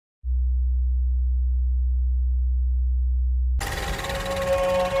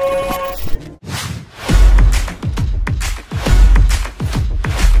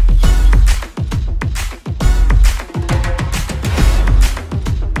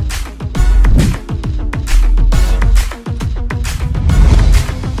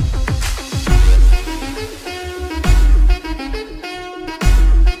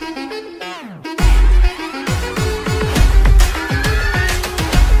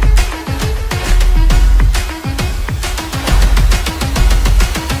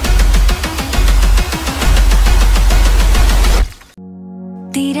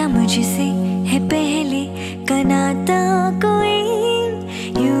मुझसे है पहले का नाता कोई,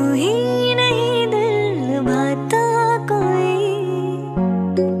 यूं ही नहीं दिल भाता कोई।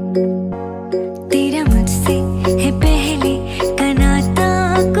 तेरा मुझसे है पहले का नाता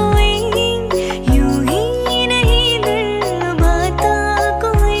कोई, यूं ही नहीं दिल भाता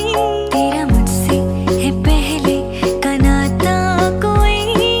कोई। तेरा मुझसे है पहले का नाता कोई,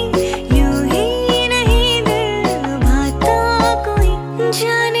 यूं ही नहीं दिल भाता कोई।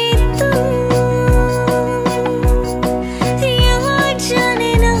 जाने तू या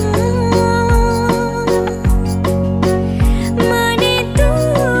जाने ना, माने तू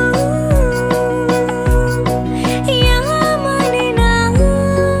या माने ना।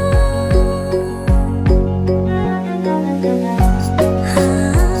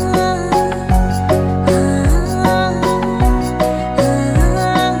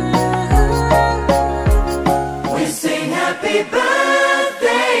 We sing happy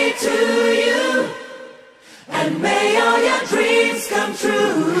birthday to you, and may all your dreams come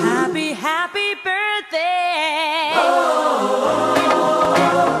true. Happy, happy birthday.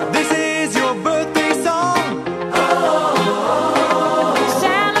 This is your birthday song.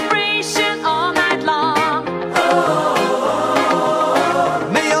 Celebration all night long.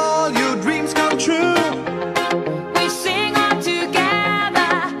 May all your dreams come true. We sing all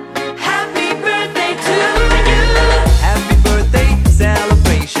together. Happy birthday to you. Happy birthday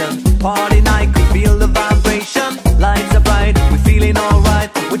celebration. Party night, could feel the vibration. Lights are bright, we're feeling alright.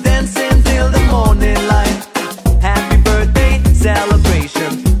 We're dancing till the morning light. Happy birthday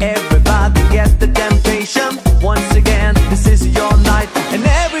celebration. Everybody get the temptation. Once again, this is your night, and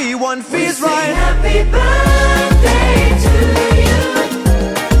everyone feels Sing right. happy birthday to you,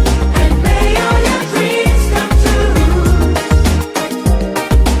 and may all your dreams come true.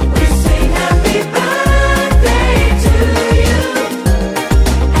 We sing happy birthday to you,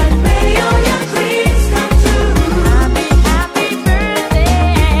 and may all your dreams come true. Happy, happy birthday.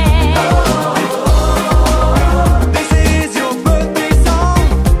 This is your birthday song.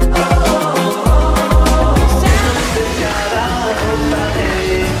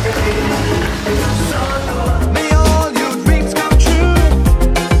 May all your dreams come true.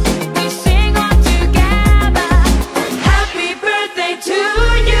 We sing all together. Happy birthday to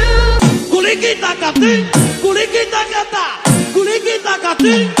you. Kulikita kating.